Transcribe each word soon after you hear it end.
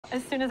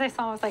As soon as I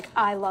saw them, I was like,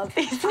 I love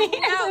these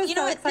sneakers. You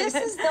know what? This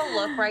is the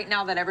look right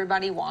now that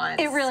everybody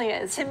wants. It really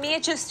is. To me,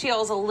 it just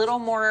feels a little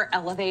more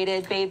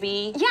elevated,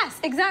 baby. Yes,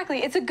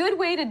 exactly. It's a good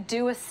way to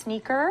do a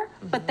sneaker,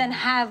 but then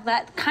have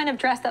that kind of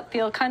dressed up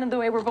feel, kind of the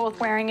way we're both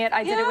wearing it.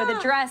 I did it with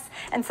a dress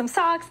and some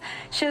socks.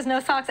 She has no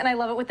socks, and I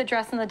love it with the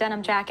dress and the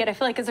denim jacket. I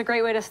feel like it's a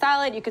great way to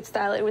style it. You could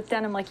style it with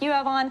denim like you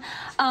have on.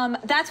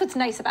 That's what's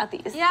nice about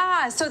these.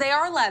 Yeah, so they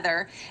are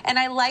leather, and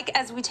I like,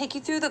 as we take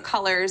you through the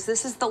colors,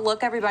 this is the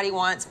look everybody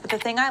wants, but the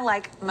thing I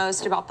like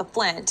most about the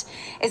Flint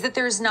is that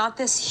there's not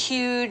this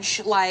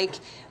huge, like,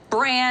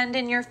 brand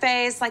in your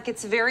face. Like,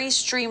 it's very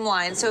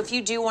streamlined. So if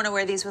you do want to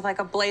wear these with like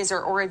a blazer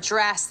or a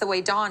dress the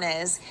way Dawn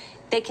is,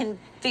 they can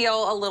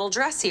feel a little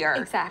dressier.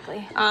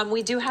 Exactly.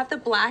 We do have the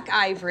black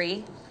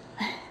ivory.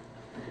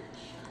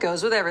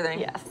 Goes with everything.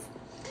 Yes.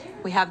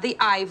 We have the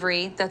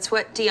ivory. That's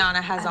what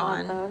Deanna has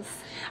on. Love those.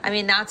 I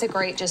mean, that's a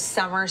great just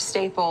summer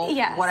staple.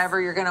 Yes.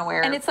 Whatever you're gonna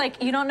wear. And it's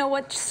like, you don't know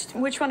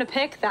which one to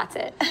pick, that's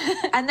it.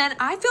 And then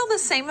I feel the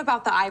same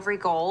about the ivory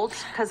gold,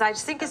 because I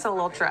just think it's a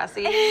little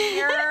dressy.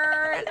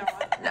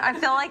 I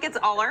feel like it's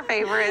all our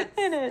favorites.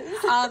 It is.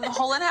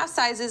 Whole and half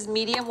sizes,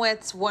 medium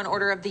widths, one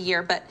order of the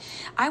year. But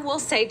I will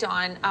say,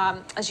 Dawn,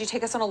 as you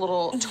take us on a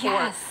little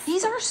tour,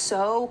 these are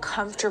so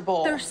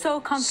comfortable. They're so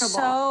comfortable.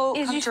 So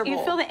comfortable.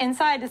 You feel the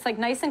inside, it's like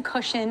nice and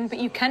cushioned, but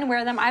you can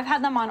wear them. I've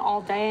had them on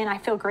all day, and I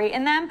feel great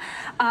in them.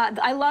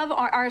 I love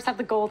ours have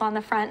the gold on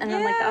the front and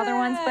then like the other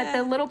ones, but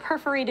the little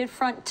perforated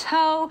front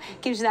toe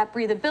gives you that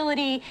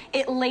breathability.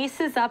 It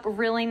laces up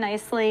really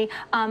nicely.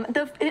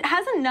 It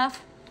has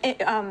enough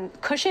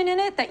cushion in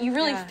it that you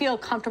really feel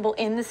comfortable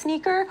in the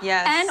sneaker.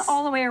 Yes. And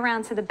all the way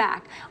around to the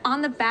back.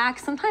 On the back,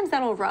 sometimes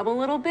that'll rub a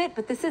little bit,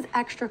 but this is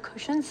extra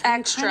cushion, so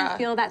you kind of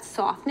feel that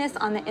softness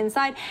on the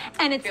inside.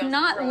 And it's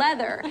not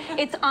leather.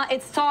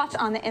 It's soft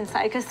on the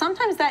inside, because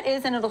sometimes that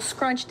is, and it'll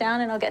scrunch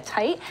down and it'll get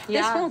tight.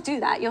 This won't do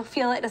that. You'll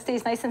feel it. It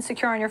stays nice and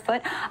secure on your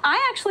foot.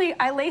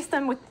 I lace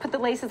them put the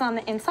laces on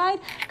the inside,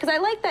 because I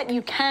like that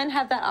you can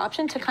have that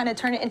option to kind of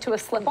turn it into a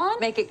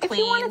slip-on. Make it clean. If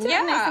you wanted to,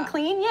 nice and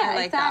clean. Yeah,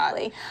 like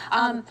exactly.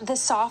 The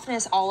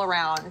softness all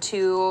around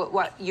to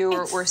what you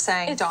were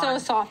saying, Dawn.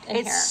 It's so soft in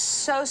here. It's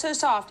so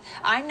soft.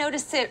 I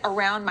noticed it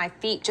around my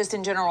feet just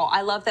in general.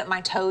 I love that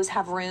my toes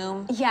have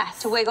room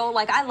to wiggle.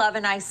 Like, I love a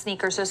nice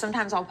sneaker, so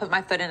sometimes I'll put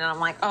my foot in and I'm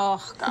like,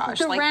 oh gosh.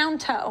 The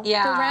round toe.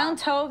 Yeah. The round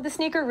toe of the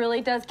sneaker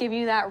really does give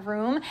you that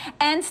room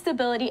and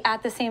stability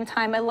at the same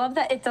time. I love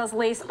that it does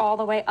lace all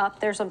the way up.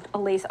 There's a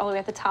lace all the way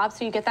at the top,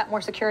 so you get that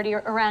more security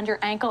around your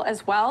ankle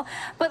as well.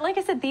 But like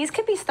I said, these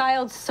could be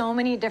styled so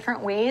many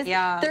different ways.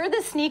 Yeah. They're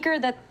the sneaker,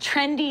 the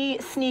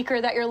trendy sneaker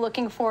that you're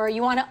looking for.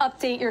 You want to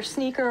update your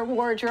sneaker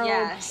wardrobe.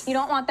 Yes. You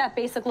don't want that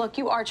basic look.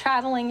 You are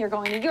traveling, you're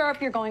going to Europe,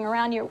 you're going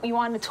around, you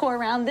want to tour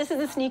around. This is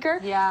a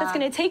sneaker that's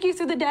going to take you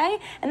through the day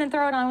and then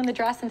throw it on with the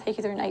dress and take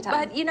you through nighttime.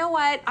 But you know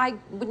what?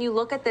 When you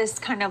look at this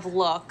kind of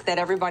look that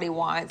everybody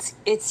wants,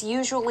 it's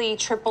usually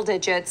triple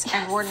digits,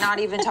 and we're not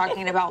even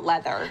talking about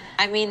leather.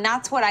 I mean,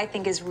 that's what I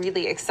think is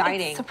really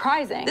exciting. It's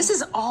surprising. This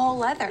is all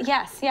leather.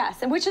 Yes,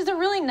 and which is a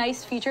really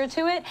nice feature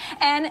to it,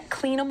 and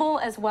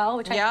cleanable as well,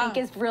 which I think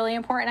is really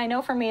important. I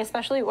know for me,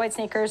 especially white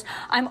sneakers,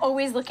 I'm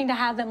always looking to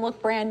have them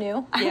look brand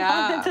new. I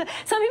want them to,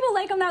 some people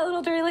like them that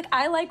little dirty look.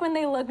 I like when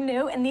they look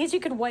new, and these you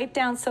could wipe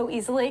down so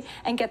easily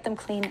and get them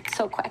clean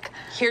so quick.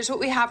 Here's what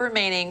we have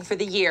remaining for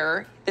the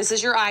year. This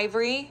is your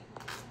ivory.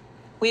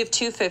 We have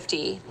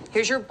 250.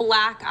 Here's your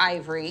black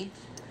ivory.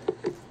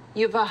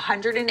 You have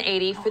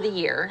 180 for the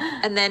year.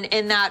 And then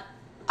in that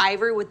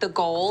ivory with the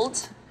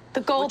gold,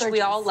 which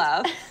we all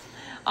love,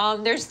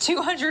 there's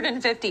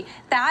 250.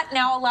 That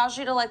now allows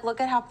you to like look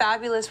at how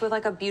fabulous with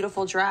like a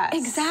beautiful dress.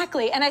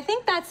 Exactly, and I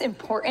think that's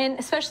important,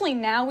 especially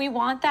now. We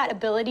want that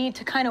ability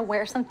to kind of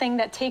wear something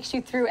that takes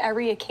you through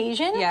every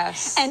occasion.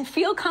 Yes. And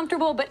feel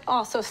comfortable, but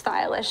also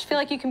stylish. Feel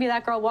like you can be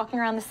that girl walking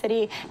around the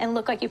city and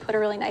look like you put a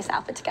really nice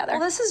outfit together.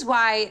 Well, this is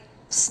why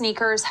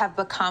sneakers have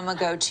become a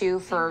go-to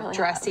for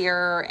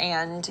dressier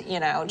and, you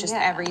know, just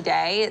every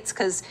day. It's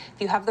because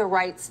if you have the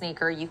right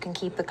sneaker, you can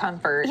keep the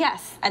comfort.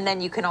 Yes. And then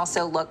you can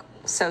also look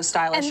so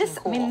stylish and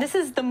cool. I mean, this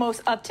is the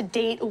most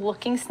up-to-date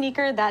looking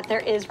sneaker that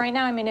there is right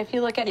now. I mean, if you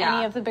look at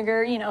any of the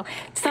bigger, you know,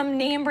 some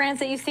name brands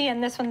that you see,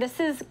 and this one, this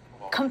is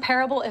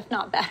comparable, if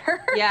not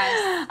better.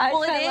 Yes.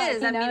 Well, it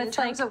is. I mean, in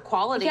terms of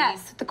quality.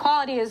 Yes, the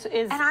quality is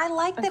and I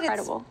like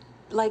incredible. That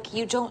it's like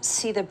you don't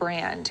see the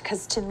brand,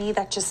 because to me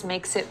that just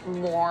makes it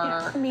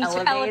more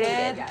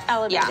elevated.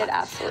 Elevated,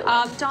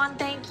 absolutely. Dawn,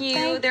 thank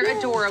you. They're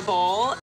adorable.